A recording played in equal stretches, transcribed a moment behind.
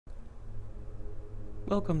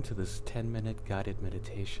Welcome to this 10-minute guided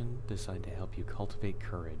meditation designed to help you cultivate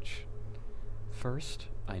courage. First,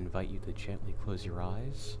 I invite you to gently close your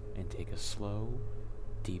eyes and take a slow,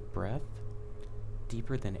 deep breath,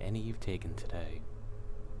 deeper than any you've taken today.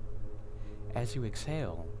 As you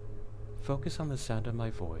exhale, focus on the sound of my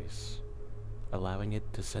voice, allowing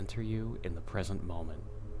it to center you in the present moment.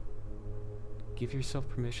 Give yourself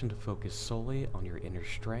permission to focus solely on your inner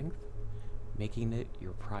strength, making it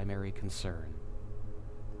your primary concern.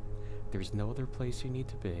 There's no other place you need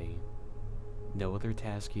to be, no other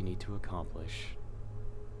task you need to accomplish.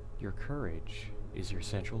 Your courage is your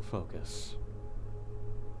central focus.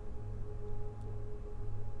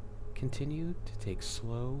 Continue to take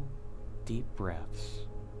slow, deep breaths.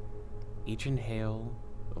 Each inhale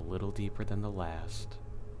a little deeper than the last,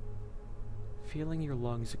 feeling your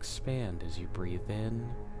lungs expand as you breathe in,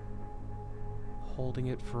 holding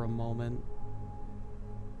it for a moment,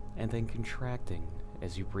 and then contracting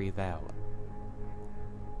as you breathe out.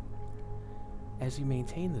 As you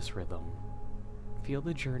maintain this rhythm, feel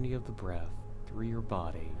the journey of the breath through your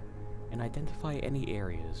body and identify any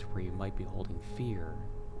areas where you might be holding fear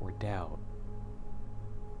or doubt.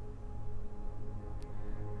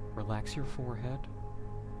 Relax your forehead,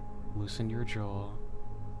 loosen your jaw,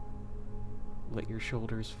 let your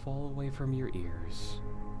shoulders fall away from your ears,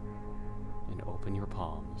 and open your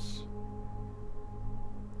palms.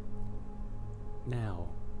 Now,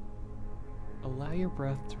 allow your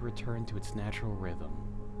breath to return to its natural rhythm,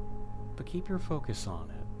 but keep your focus on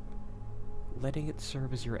it, letting it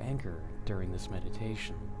serve as your anchor during this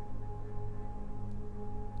meditation.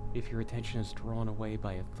 If your attention is drawn away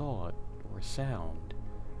by a thought or sound,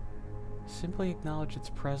 simply acknowledge its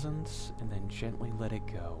presence and then gently let it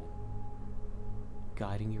go,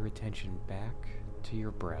 guiding your attention back to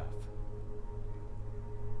your breath.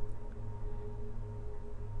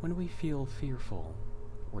 When we feel fearful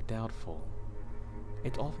or doubtful,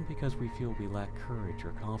 it's often because we feel we lack courage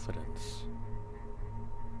or confidence.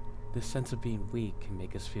 This sense of being weak can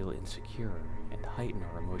make us feel insecure and heighten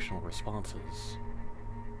our emotional responses.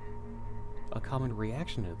 A common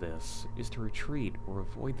reaction to this is to retreat or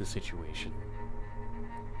avoid the situation.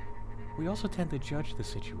 We also tend to judge the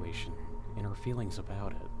situation and our feelings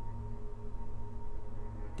about it.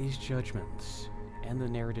 These judgments and the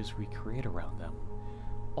narratives we create around them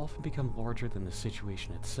often become larger than the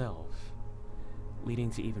situation itself, leading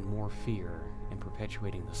to even more fear and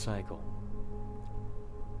perpetuating the cycle.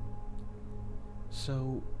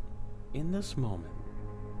 So, in this moment,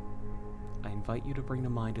 I invite you to bring to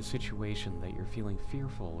mind a situation that you're feeling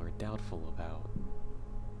fearful or doubtful about.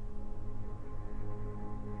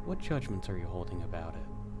 What judgments are you holding about it?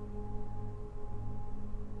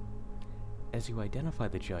 As you identify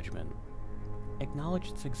the judgment, acknowledge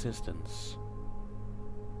its existence.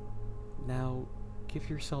 Now, give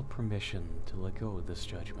yourself permission to let go of this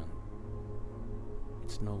judgment.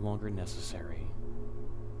 It's no longer necessary.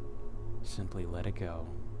 Simply let it go.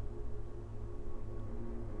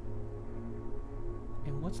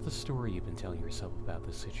 And what's the story you've been telling yourself about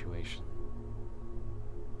this situation?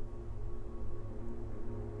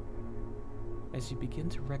 As you begin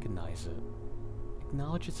to recognize it,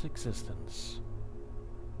 acknowledge its existence.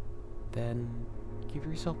 Then, give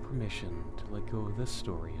yourself permission to let go of this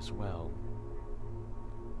story as well.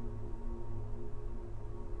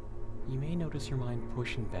 You may notice your mind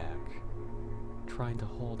pushing back, trying to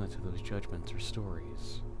hold into those judgments or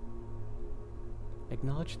stories.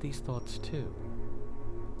 Acknowledge these thoughts too,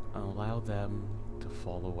 and allow them to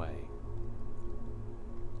fall away.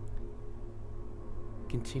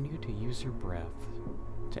 Continue to use your breath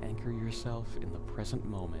to anchor yourself in the present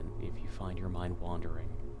moment if you find your mind wandering.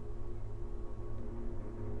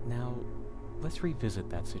 Now, let's revisit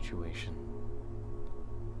that situation,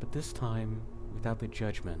 but this time without the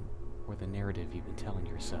judgment or the narrative you've been telling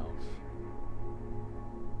yourself.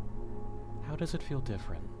 How does it feel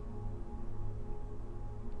different?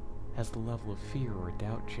 Has the level of fear or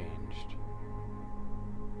doubt changed?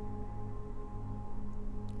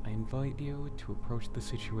 I invite you to approach the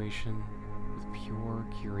situation with pure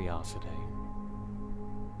curiosity.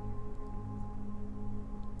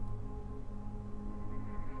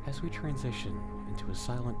 As we transition into a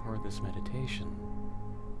silent part of this meditation,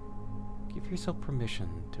 give yourself permission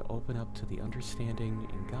to open up to the understanding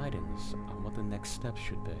and guidance on what the next steps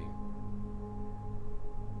should be.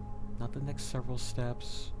 Not the next several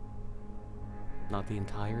steps, not the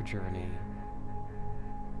entire journey,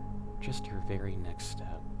 just your very next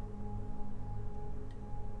step.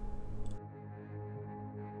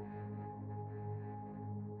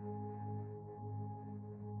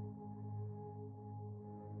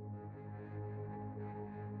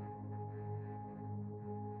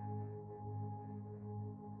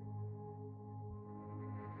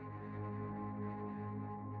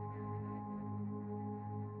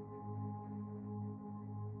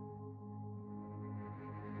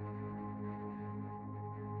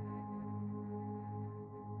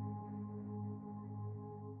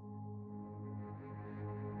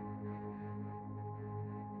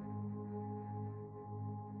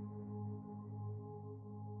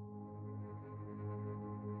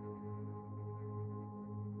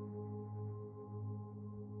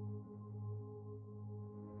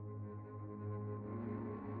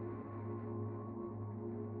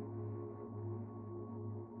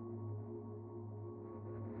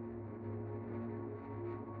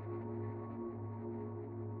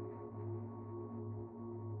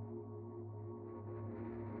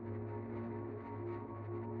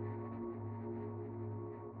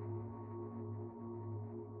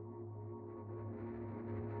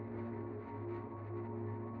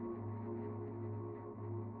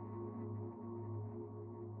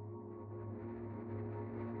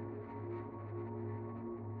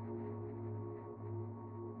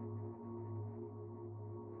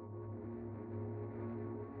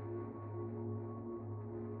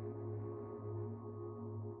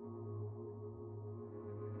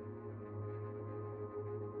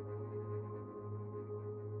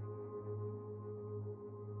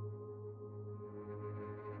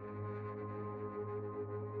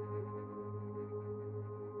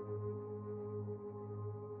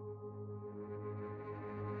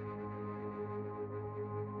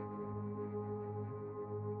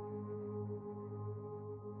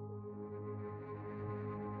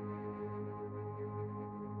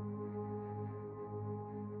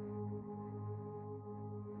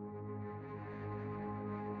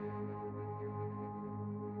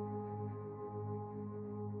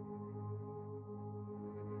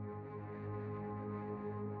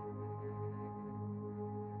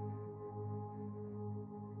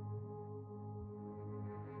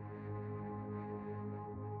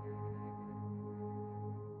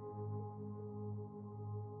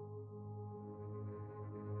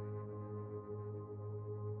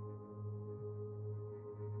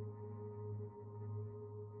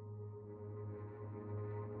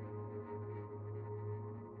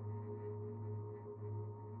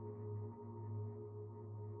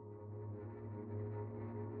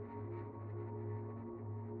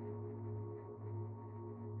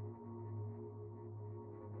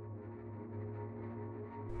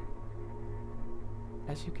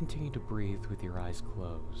 As you continue to breathe with your eyes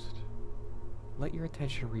closed, let your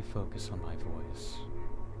attention refocus on my voice.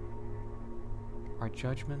 Our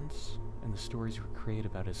judgments and the stories we create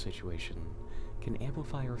about a situation can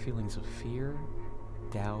amplify our feelings of fear,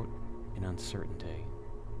 doubt, and uncertainty.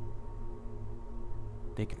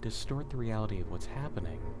 They can distort the reality of what's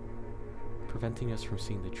happening, preventing us from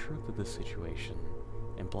seeing the truth of the situation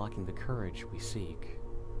and blocking the courage we seek.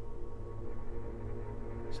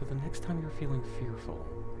 So the next time you're feeling fearful,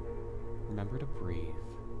 remember to breathe,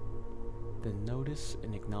 then notice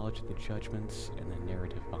and acknowledge the judgments and the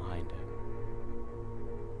narrative behind it.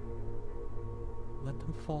 Let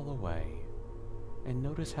them fall away, and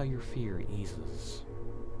notice how your fear eases.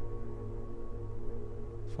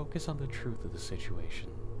 Focus on the truth of the situation.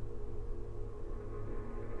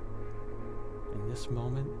 In this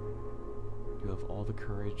moment, you have all the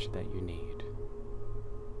courage that you need.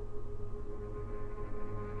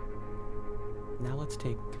 Now let's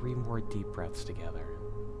take 3 more deep breaths together.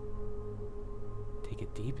 Take a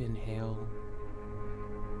deep inhale,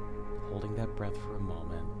 holding that breath for a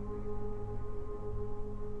moment,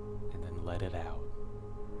 and then let it out.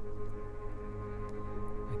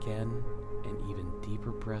 Again, an even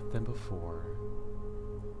deeper breath than before,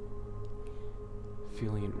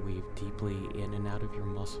 feeling it weave deeply in and out of your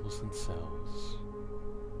muscles and cells,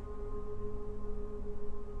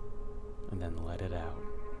 and then let it out.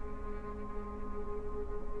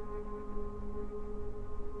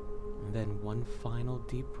 And then one final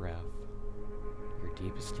deep breath, your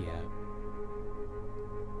deepest yet,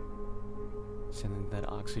 sending that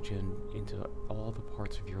oxygen into all the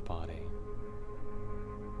parts of your body.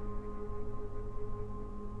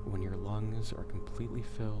 When your lungs are completely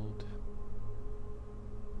filled,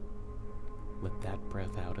 let that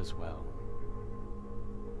breath out as well.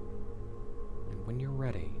 And when you're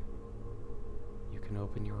ready, you can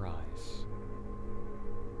open your eyes.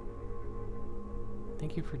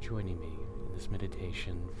 Thank you for joining me in this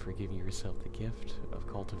meditation for giving yourself the gift of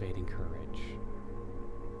cultivating courage.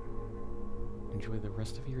 Enjoy the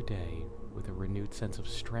rest of your day with a renewed sense of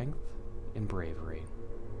strength and bravery.